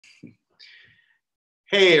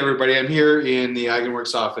Hey everybody, I'm here in the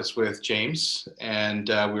Eigenworks office with James, and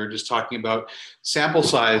we were just talking about sample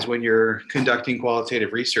size when you're conducting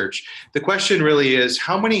qualitative research. The question really is,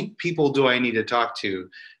 how many people do I need to talk to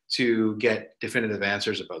get definitive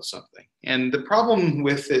answers about something? And the problem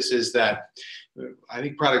with this is that I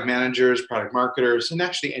think product managers, product marketers, and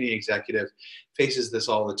actually any executive faces this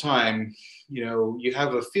all the time. You know, you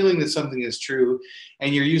have a feeling that something is true,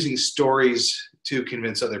 and you're using stories to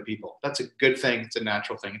convince other people. That's a good thing. It's a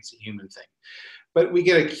natural thing. It's a human thing. But we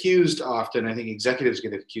get accused often, I think executives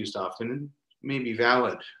get accused often, and may be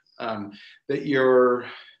valid, that you're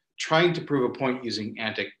trying to prove a point using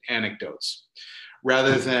anecdotes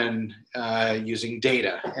rather than using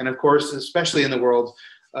data. And of course, especially in the world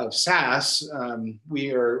of SaaS, we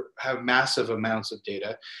have massive amounts of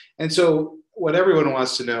data. And so what everyone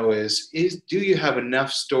wants to know is do you have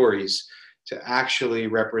enough stories to actually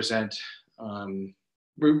represent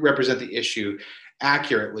the issue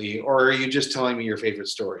accurately, or are you just telling me your favorite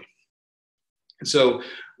story? And so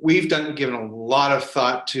we've given a lot of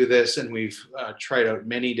thought to this, and we've tried out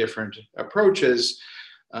many different approaches,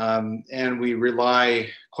 and we rely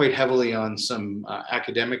quite heavily on some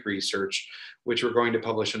academic research, which we're going to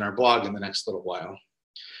publish in our blog in the next little while.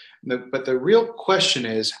 But the real question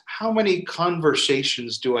is, how many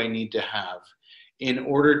conversations do I need to have in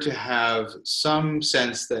order to have some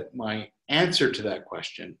sense that my answer to that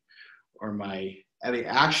question or the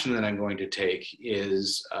action that I'm going to take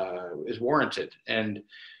is warranted? And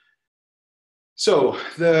so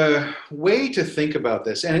the way to think about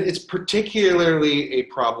this, and it's particularly a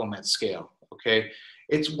problem at scale, okay?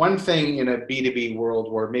 It's one thing in a B2B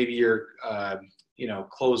world where maybe you're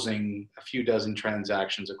closing a few dozen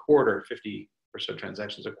transactions a quarter, 50 or so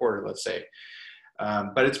transactions a quarter, let's say.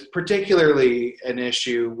 But it's particularly an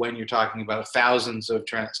issue when you're talking about thousands of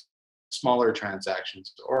smaller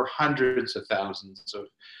transactions or hundreds of thousands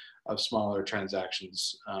of smaller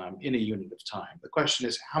transactions in a unit of time. The question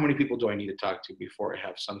is, how many people do I need to talk to before I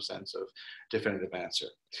have some sense of definitive answer?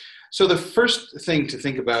 So the first thing to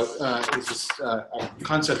think about is this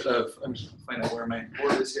concept of, I'm just finding out where my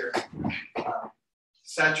board is here,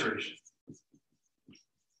 saturation.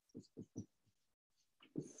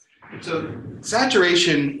 So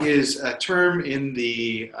saturation is a term in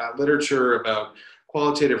the literature about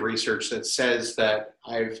qualitative research that says that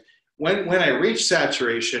when I reach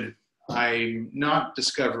saturation, I'm not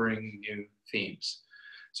discovering new themes.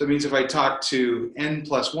 So it means if I talk to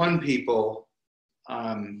n+1 people,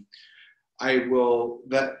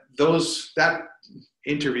 that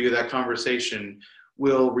interview, that conversation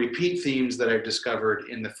will repeat themes that I've discovered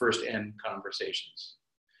in the first n conversations.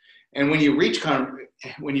 And when you reach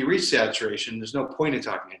saturation, there's no point in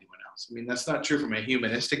talking to anyone else. I mean, that's not true from a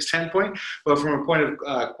humanistic standpoint, but from a point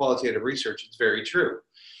of qualitative research, it's very true.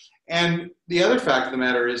 And the other fact of the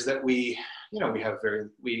matter is that we have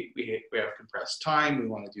compressed time. We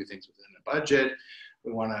want to do things within a budget.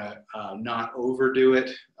 We want to not overdo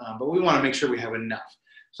it, but we want to make sure we have enough.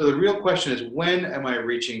 So the real question is, when am I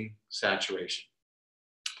reaching saturation?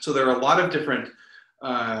 So there are a lot of different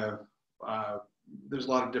there's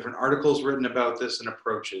a lot of different articles written about this and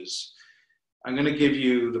approaches. I'm going to give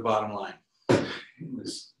you the bottom line in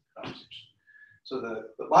this conversation. So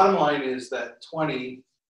the bottom line is that 20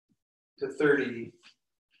 to 30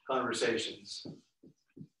 conversations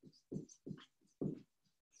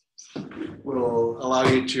will allow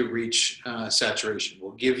you to reach saturation.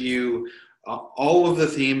 Will give you all of the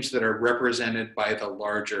themes that are represented by the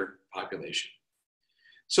larger population.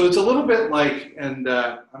 So it's a little bit like, and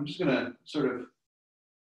I'm just going to sort of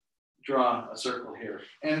draw a circle here.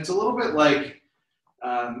 And it's a little bit like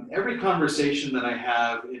every conversation that I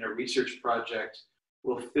have in a research project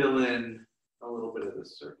will fill in a little bit of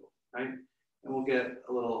this circle, right? And we'll get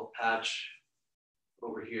a little patch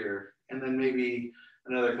over here. And then maybe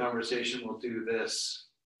another conversation will do this.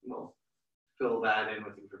 We'll fill that in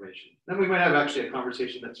with information. Then we might have actually a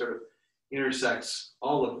conversation that sort of intersects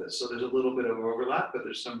all of this. So there's a little bit of overlap, but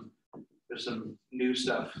there's some new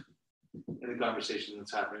stuff in the conversation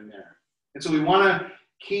that's happening there. And so we want to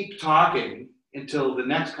keep talking until the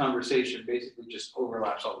next conversation basically just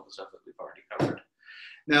overlaps all of the stuff that we've already covered.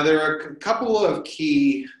 Now, there are a couple of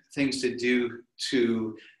key things to do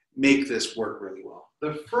to make this work really well.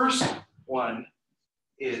 The first one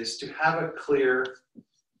is to have a clear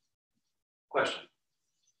question.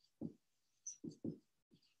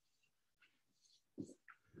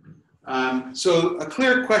 So a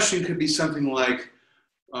clear question could be something like,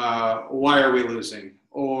 why are we losing?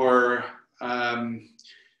 Or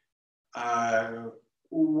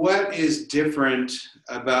what is different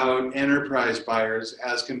about enterprise buyers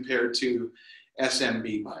as compared to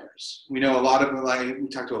SMB buyers. We know a lot of, we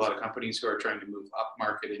talk to a lot of companies who are trying to move up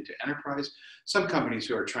market into enterprise, some companies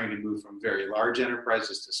who are trying to move from very large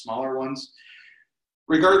enterprises to smaller ones.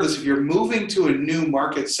 Regardless, if you're moving to a new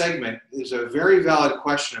market segment, there's a very valid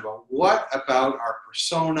question about what about our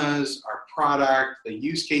personas, our product, the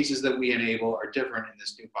use cases that we enable are different in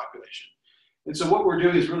this new population. And so what we're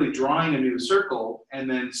doing is really drawing a new circle and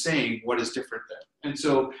then saying what is different there. And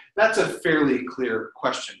so that's a fairly clear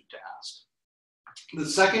question to ask. The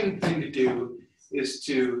second thing to do is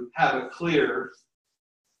to have a clear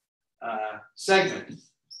segment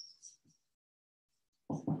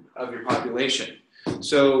of your population.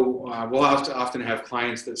 So we'll often have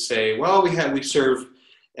clients that say, well, we serve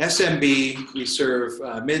SMB, we serve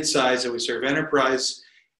mid-size, and we serve enterprise,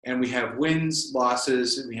 and we have wins,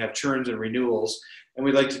 losses, and we have churns and renewals. And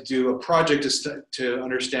we'd like to do a project to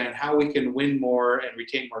understand how we can win more and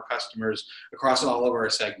retain more customers across all of our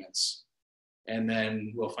segments. And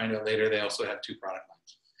then we'll find out later they also have 2 product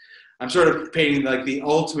lines. I'm sort of painting like the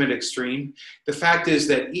ultimate extreme. The fact is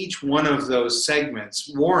that each one of those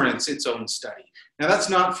segments warrants its own study. Now, that's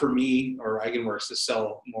not for me or Eigenworks to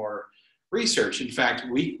sell more research. In fact,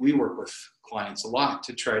 we work with clients a lot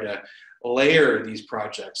to try to layer these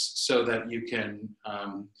projects so that you can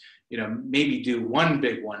maybe do one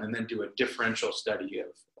big one and then do a differential study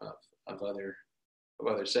of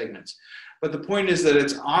other segments. But the point is that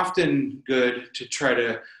it's often good to try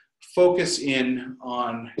to focus in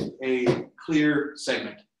on a clear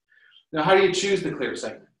segment. Now, how do you choose the clear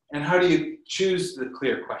segment? And how do you choose the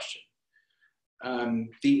clear question?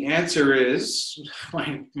 The answer is,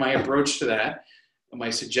 my approach to that, my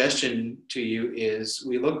suggestion to you is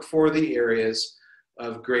we look for the areas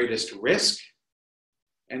of greatest risk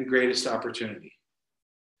and greatest opportunity.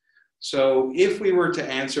 So if we were to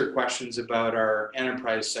answer questions about our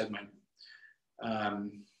enterprise segment,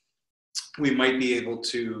 we might be able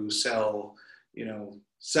to sell,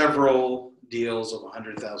 several deals of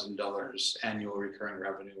 $100,000 annual recurring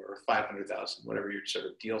revenue or $500,000, whatever your sort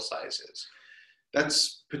of deal size is.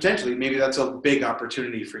 That's potentially, maybe that's a big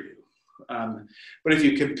opportunity for you. But if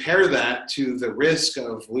you compare that to the risk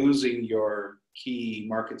of losing your key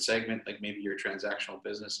market segment, like maybe your transactional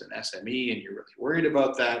business and SME, and you're really worried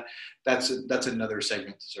about that, that's another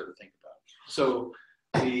segment to sort of think about. So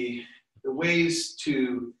the ways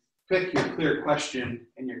to pick your clear question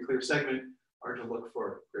and your clear segment are to look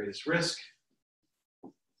for greatest risk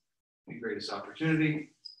and greatest opportunity,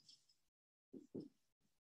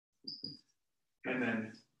 and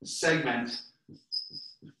then segment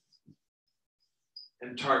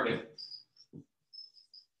and target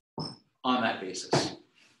on that basis.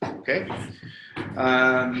 Okay.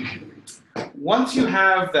 Once you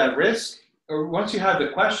have that risk, or once you have the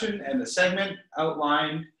question and the segment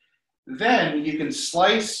outlined, then you can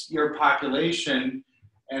slice your population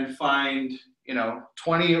and find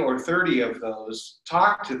 20 or 30 of those,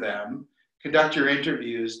 talk to them, conduct your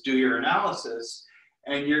interviews, do your analysis,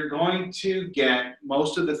 and you're going to get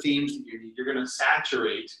most of the themes that you need. You're going to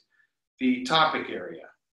saturate the topic area.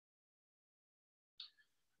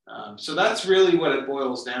 So that's really what it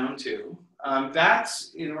boils down to.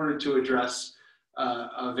 That's in order to address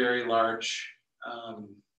a very large,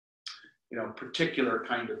 particular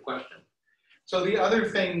kind of question. So the other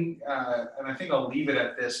thing, and I think I'll leave it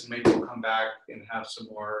at this, and maybe we'll come back and have some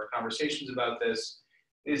more conversations about this,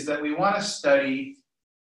 is that we want to study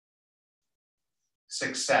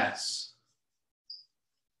success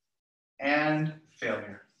and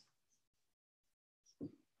failure.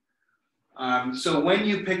 So when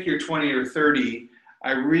you pick your 20 or 30,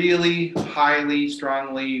 I really highly,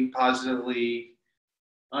 strongly, positively,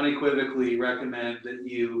 unequivocally recommend that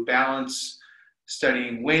you balance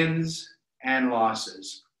studying wins and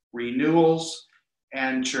losses, renewals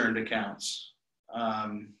and churned accounts,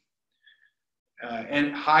 and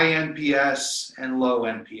high NPS and low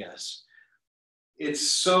NPS. It's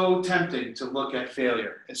so tempting to look at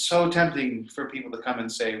failure. It's so tempting for people to come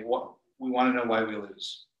and say, we want to know why we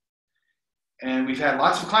lose. And we've had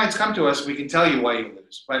lots of clients come to us, we can tell you why you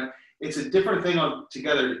lose, but it's a different thing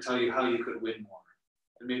altogether to tell you how you could win more.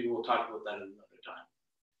 And maybe we'll talk about that another time.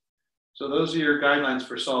 So those are your guidelines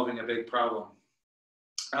for solving a big problem.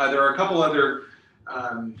 There are a couple other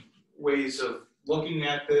ways of looking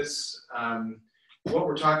at this. What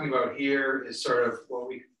we're talking about here is sort of what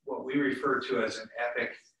we refer to as an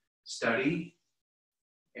epic study.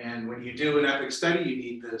 And when you do an epic study, you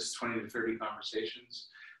need this 20 to 30 conversations.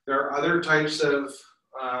 There are other types of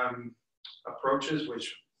approaches,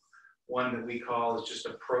 which one that we call is just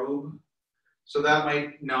a probe. So that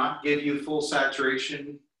might not give you full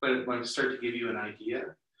saturation, but it might start to give you an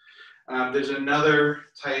idea. There's another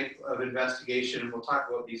type of investigation, and we'll talk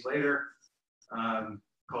about these later,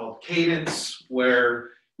 called Cadence, where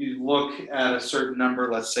you look at a certain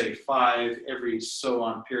number, let's say 5, every so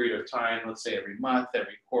on period of time, let's say every month,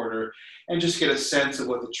 every quarter, and just get a sense of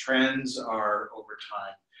what the trends are over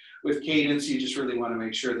time. With Cadence, you just really want to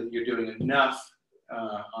make sure that you're doing enough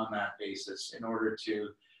on that basis in order to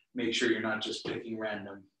make sure you're not just picking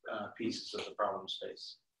random pieces of the problem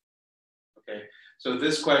space. Okay, so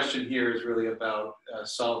this question here is really about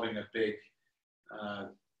solving a big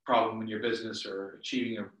problem in your business or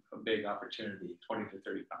achieving a big opportunity, 20 to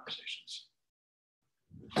 30 conversations.